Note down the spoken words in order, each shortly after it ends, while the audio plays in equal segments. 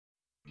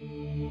Hey,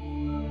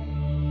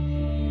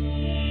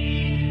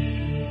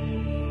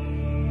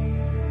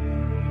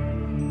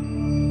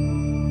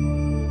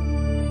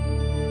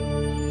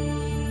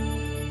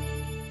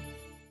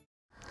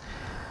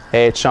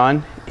 it's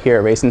Sean here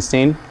at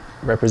Racenstein,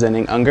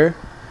 representing Unger.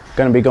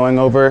 Going to be going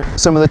over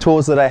some of the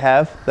tools that I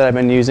have that I've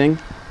been using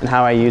and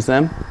how I use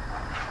them.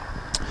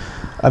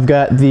 I've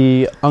got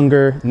the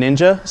Unger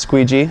Ninja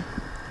Squeegee,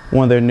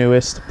 one of their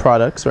newest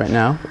products right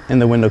now in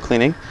the window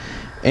cleaning.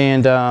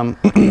 And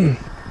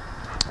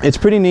it's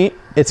pretty neat.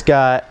 It's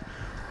got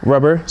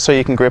rubber so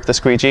you can grip the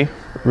squeegee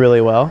really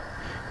well.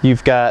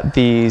 You've got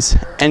these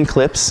end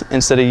clips.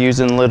 Instead of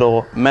using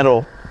little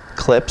metal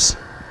clips,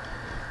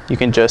 you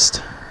can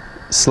just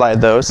slide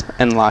those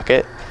and lock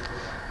it.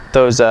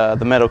 Those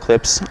the metal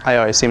clips, I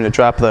always seem to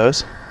drop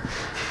those.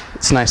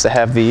 It's nice to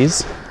have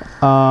these.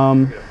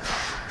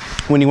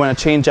 When you want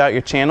to change out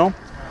your channel,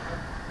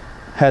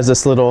 has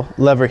this little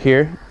lever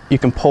here. You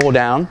can pull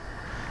down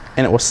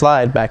and it will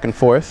slide back and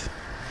forth.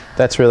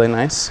 That's really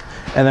nice.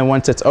 And then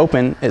once it's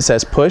open, it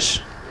says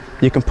push.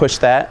 You can push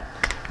that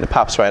and it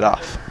pops right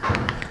off.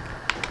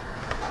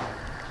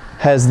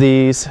 Has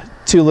these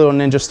two little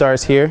ninja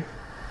stars here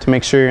to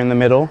make sure you're in the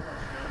middle.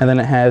 And then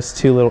it has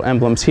two little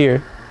emblems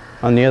here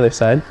on the other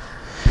side.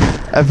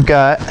 I've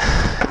got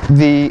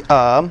the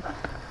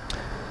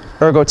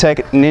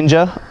ErgoTec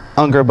Ninja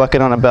Unger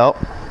bucket on a belt.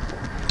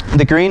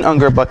 The green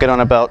Unger bucket on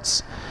a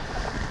belts,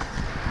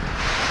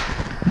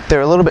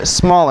 they're a little bit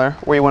smaller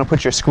where you want to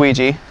put your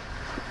squeegee.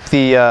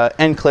 The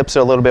end clips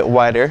are a little bit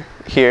wider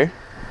here,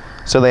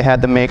 so they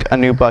had to make a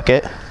new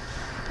bucket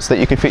so that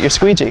you can fit your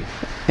squeegee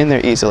in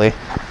there easily.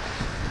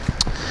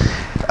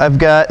 I've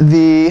got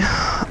the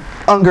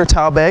Unger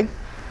towel bag,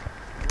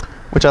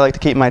 which I like to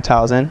keep my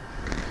towels in.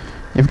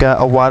 You've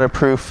got a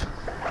waterproof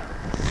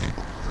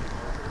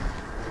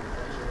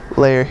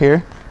layer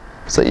here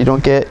so that you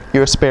don't get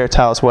your spare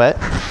towels wet.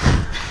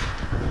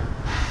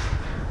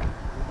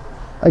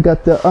 I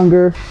got the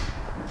Unger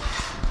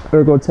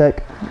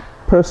ErgoTec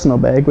personal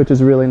bag, which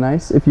is really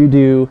nice. If you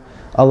do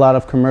a lot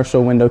of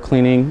commercial window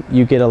cleaning,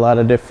 you get a lot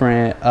of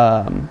different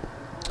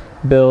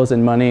bills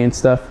and money and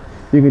stuff.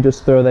 You can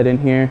just throw that in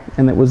here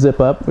and it will zip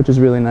up, which is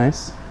really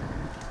nice.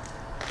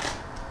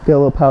 Got a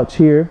little pouch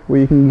here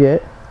where you can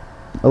get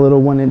a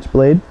little 1-inch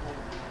blade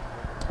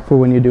for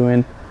when you're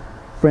doing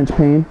French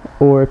paint,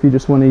 or if you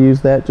just want to use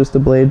that just to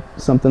blade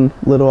something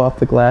little off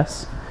the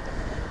glass.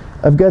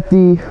 I've got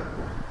the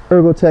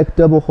ErgoTec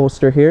double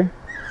holster here.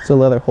 It's a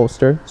leather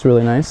holster. It's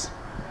really nice.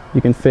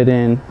 You can fit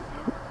in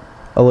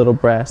a little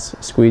brass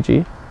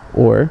squeegee,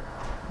 or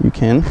you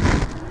can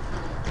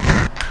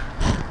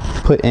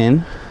put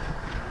in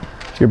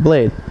your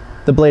blade.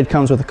 The blade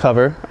comes with a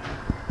cover.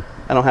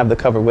 I don't have the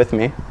cover with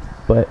me,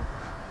 but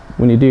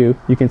when you do,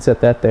 you can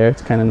set that there.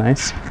 It's kind of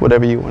nice,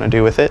 whatever you want to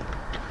do with it.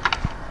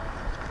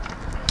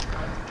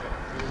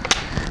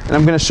 And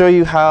I'm going to show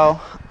you how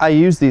I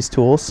use these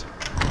tools.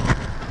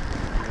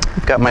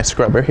 I've got my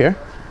scrubber here.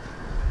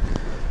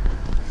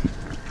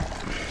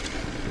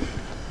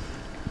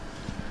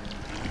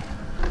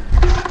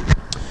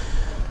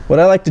 What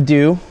I like to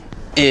do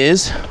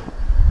is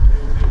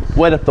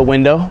wet up the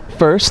window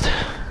first.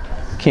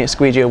 Can't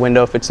squeegee a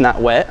window if it's not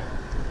wet.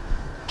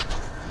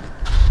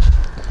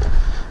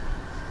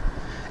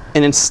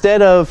 And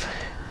instead of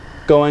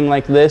going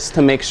like this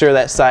to make sure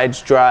that side's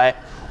dry,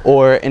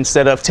 or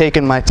instead of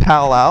taking my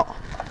towel out,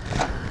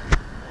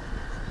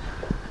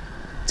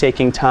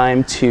 taking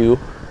time to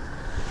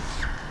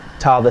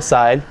towel the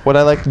side, what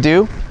I like to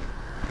do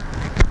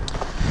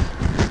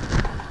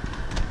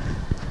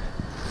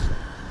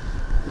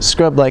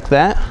scrub like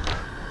that.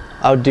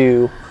 I'll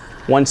do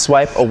one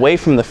swipe away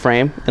from the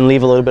frame and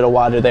leave a little bit of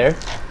water there.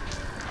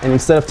 And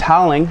instead of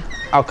toweling,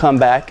 I'll come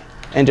back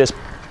and just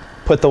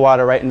put the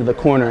water right into the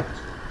corner.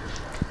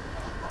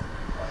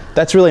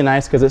 That's really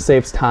nice because it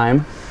saves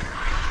time.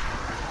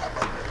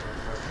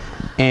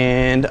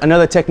 And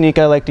another technique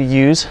I like to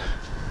use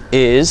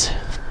is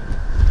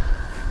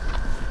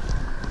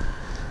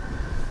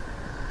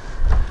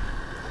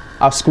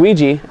I'll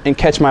squeegee and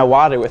catch my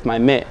water with my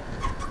mitt.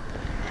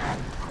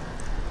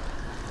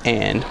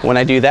 And when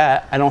I do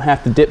that, I don't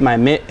have to dip my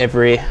mitt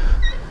every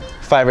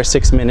 5 or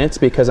 6 minutes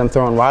because I'm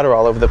throwing water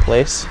all over the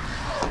place.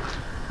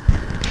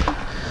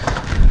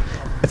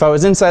 If I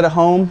was inside a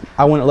home,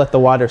 I wouldn't let the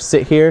water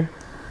sit here.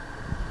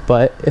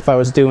 But if I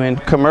was doing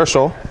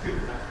commercial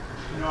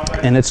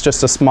and it's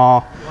just a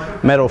small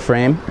metal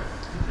frame,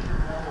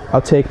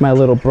 I'll take my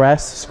little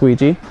brass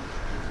squeegee,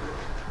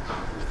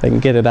 if I can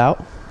get it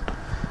out,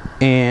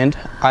 and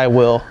I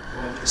will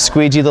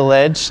squeegee the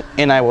ledge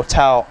and I will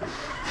towel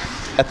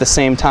at the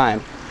same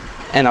time.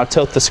 And I'll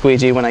tilt the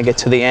squeegee when I get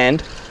to the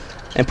end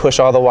and push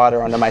all the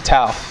water onto my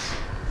towel.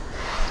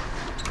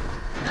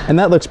 And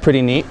that looks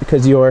pretty neat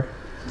because you're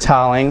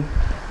toweling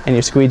and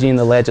you're squeegeeing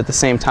the ledge at the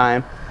same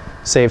time.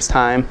 Saves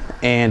time,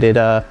 and it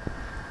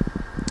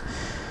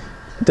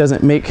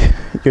doesn't make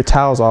your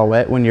towels all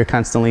wet when you're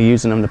constantly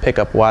using them to pick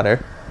up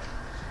water.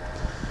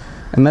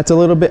 And that's a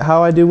little bit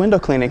how I do window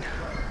cleaning.